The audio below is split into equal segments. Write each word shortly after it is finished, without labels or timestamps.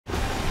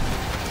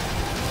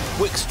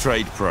Wickes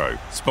Trade Pro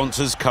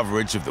sponsors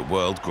coverage of the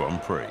World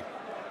Grand Prix.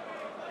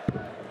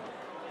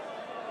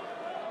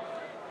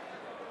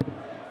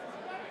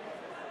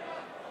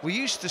 We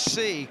used to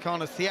see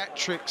kind of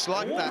theatrics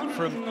like that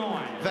from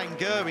Van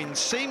Gerwen,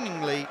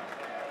 seemingly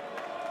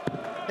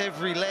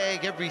every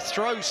leg, every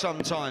throw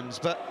sometimes,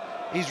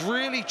 but he's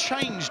really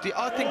changed it.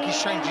 I think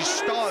he's changed his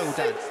style,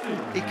 Dan.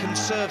 He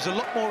conserves a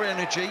lot more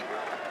energy.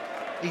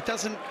 He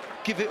doesn't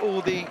give it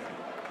all the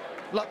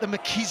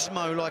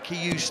machismo like he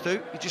used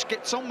to. He just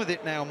gets on with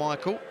it now,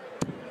 Michael.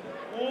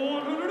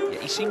 Yeah,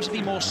 he seems to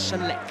be more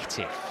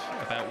selective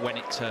about when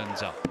it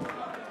turns up.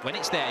 When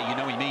it's there, you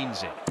know he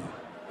means it.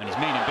 And he's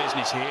meaning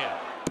business here.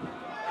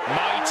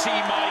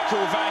 Mighty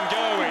Michael Van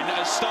Gerwen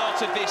has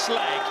started this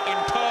leg in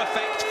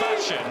perfect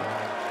fashion.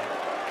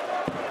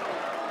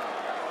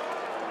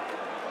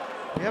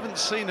 We haven't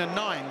seen a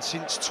 9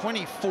 since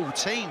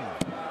 2014.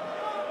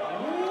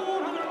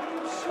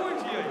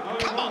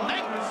 Come on, mate.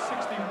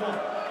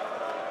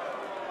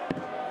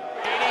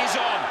 It is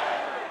on.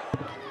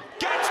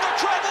 Gets the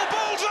treble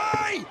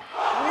bullseye!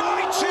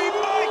 Mighty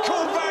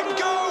Michael Van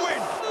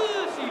Gerwen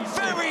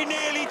very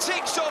nearly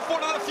ticks off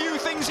one of the few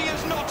things he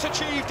has not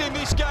achieved in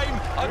this game.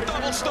 A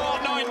double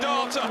start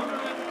 9-darter.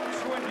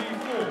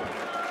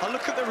 I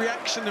look at the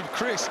reaction of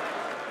Chris.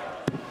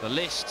 The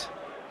list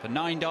for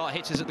 9-dart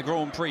hitters at the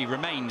Grand Prix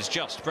remains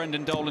just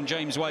Brendan Dolan,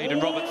 James Wade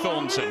and Robert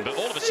Thornton. But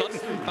all of a sudden,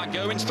 Van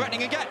Gerwen's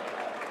threatening again.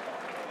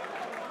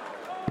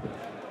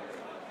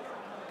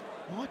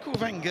 Michael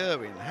Van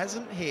Gerwen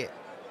hasn't hit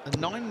a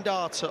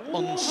 9-darter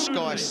on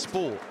Sky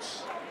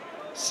Sports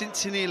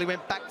since he nearly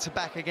went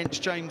back-to-back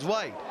against James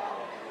Wade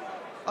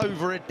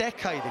over a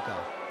decade ago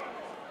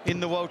in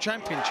the World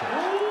Championship.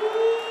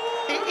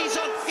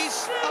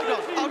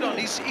 Hold on,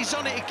 he's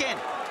on it again.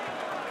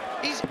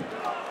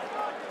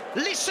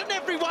 Listen,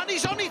 everyone,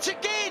 he's on it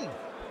again.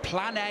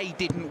 Plan A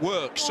didn't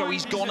work, so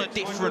he's gone a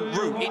different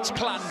route. It's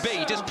Plan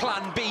B. Does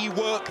Plan B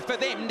work for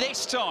them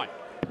this time?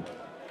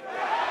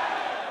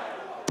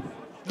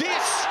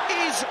 This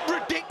is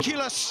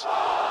ridiculous.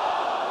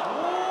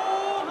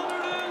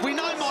 We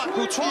know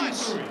Michael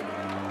twice.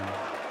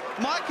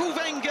 Michael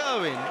Van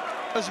Gerwen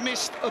has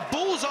missed a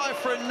bullseye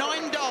for a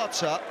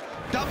 9-darter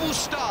double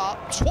start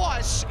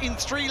twice in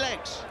 3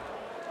 legs.